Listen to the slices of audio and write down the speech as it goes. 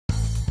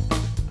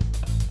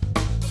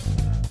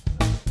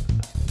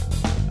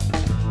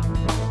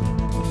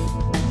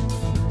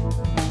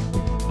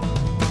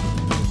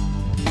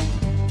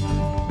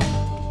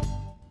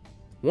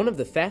One of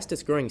the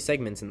fastest growing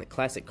segments in the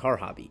classic car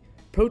hobby,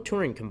 Pro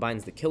Touring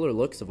combines the killer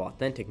looks of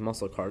authentic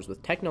muscle cars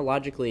with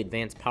technologically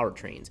advanced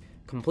powertrains,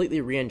 completely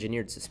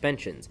re-engineered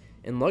suspensions,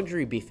 and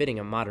luxury befitting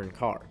a modern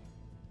car.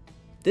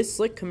 This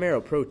slick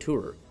Camaro Pro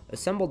Tourer,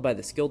 assembled by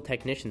the skilled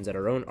technicians at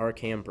our own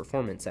RKM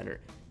Performance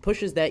Center,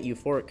 pushes that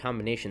euphoric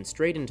combination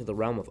straight into the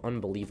realm of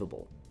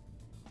unbelievable.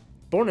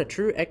 Born a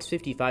true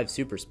X55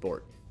 Super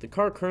Sport, the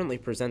car currently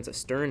presents a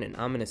stern and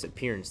ominous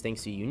appearance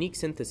thanks to a unique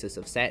synthesis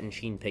of satin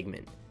sheen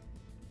pigment.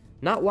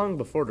 Not long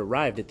before it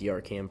arrived at the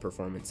RKM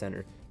Performance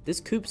Center, this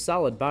coupe's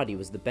solid body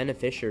was the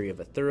beneficiary of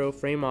a thorough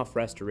frame-off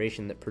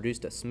restoration that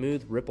produced a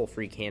smooth,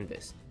 ripple-free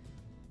canvas.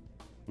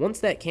 Once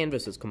that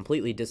canvas was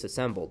completely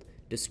disassembled,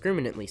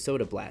 discriminately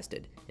soda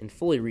blasted, and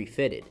fully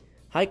refitted,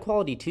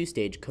 high-quality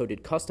two-stage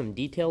coated custom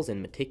details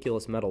and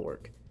meticulous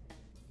metalwork.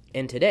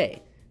 And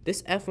today,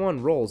 this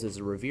F1 rolls is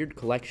a revered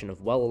collection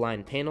of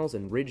well-aligned panels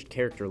and ridged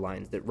character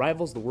lines that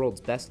rivals the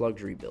world's best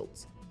luxury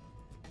builds.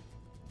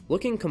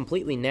 Looking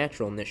completely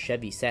natural in this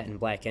Chevy satin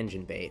black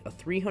engine bay, a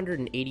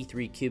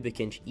 383 cubic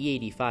inch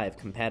E85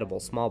 compatible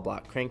small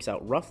block cranks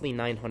out roughly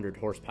 900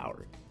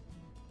 horsepower.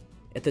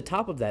 At the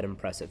top of that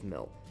impressive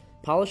mill,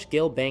 polished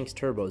Gale Banks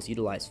turbos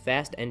utilize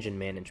fast engine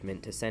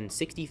management to send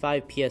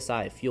 65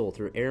 psi fuel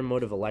through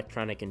air-motive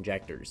electronic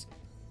injectors.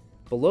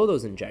 Below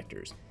those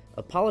injectors,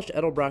 a polished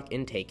Edelbrock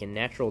intake and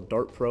natural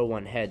Dart Pro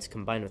 1 heads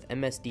combined with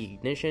MSD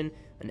ignition,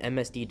 an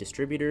MSD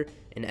distributor,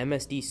 and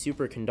MSD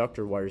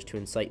superconductor wires to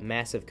incite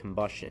massive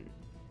combustion.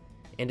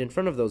 And in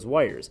front of those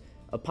wires,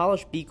 a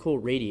polished B-Cool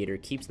radiator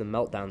keeps the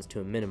meltdowns to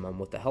a minimum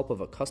with the help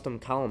of a custom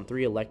Column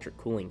 3 electric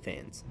cooling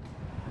fans.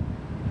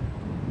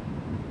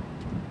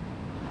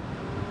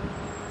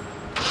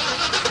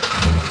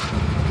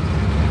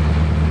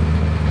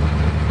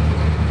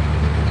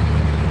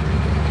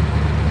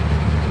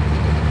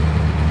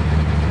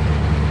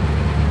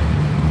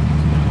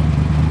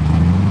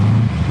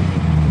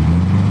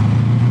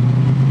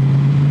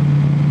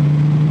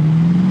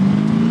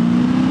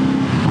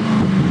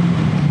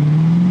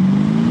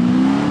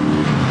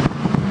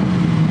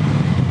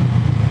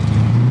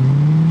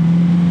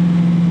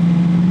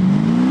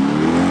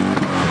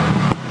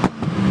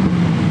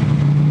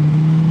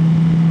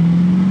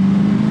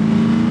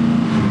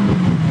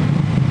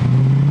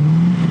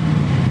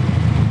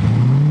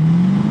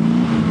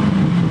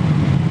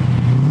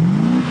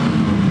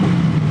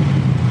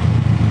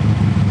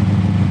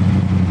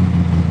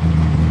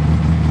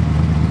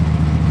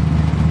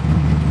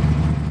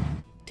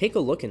 Take a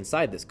look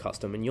inside this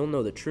custom and you'll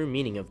know the true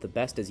meaning of the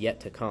best is yet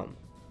to come.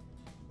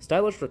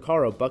 Stylish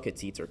Recaro bucket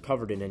seats are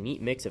covered in a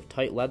neat mix of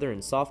tight leather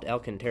and soft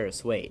Alcantara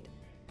suede.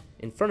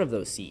 In front of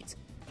those seats,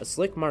 a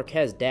slick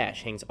Marquez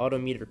dash hangs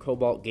autometer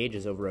cobalt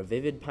gauges over a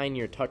vivid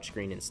Pioneer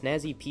touchscreen and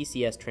snazzy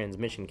PCS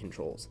transmission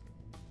controls.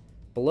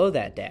 Below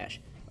that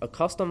dash, a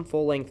custom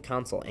full-length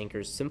console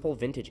anchors simple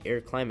vintage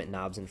air climate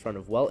knobs in front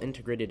of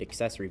well-integrated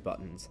accessory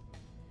buttons.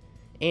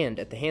 And,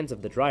 at the hands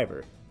of the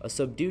driver, a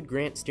subdued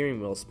Grant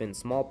steering wheel spins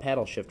small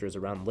paddle shifters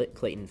around lit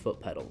Clayton foot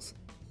pedals.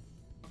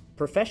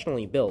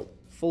 Professionally built,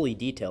 fully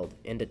detailed,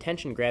 and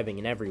attention-grabbing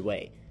in every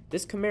way,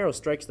 this Camaro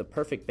strikes the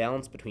perfect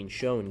balance between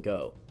show and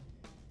go.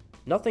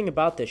 Nothing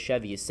about this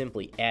Chevy is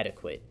simply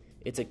adequate.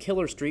 It's a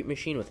killer street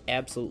machine with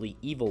absolutely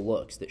evil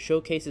looks that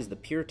showcases the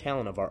pure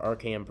talent of our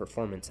RKM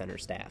Performance Center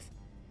staff.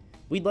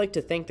 We'd like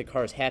to thank the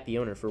car's happy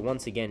owner for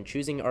once again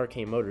choosing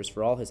RK Motors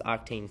for all his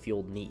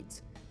octane-fueled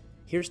needs.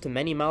 Here's to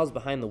many miles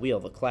behind the wheel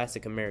of a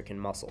classic American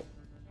muscle.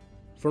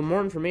 For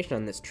more information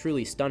on this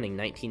truly stunning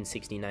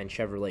 1969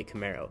 Chevrolet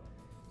Camaro,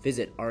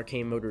 visit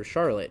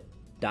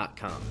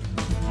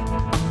rkmotorscharlotte.com.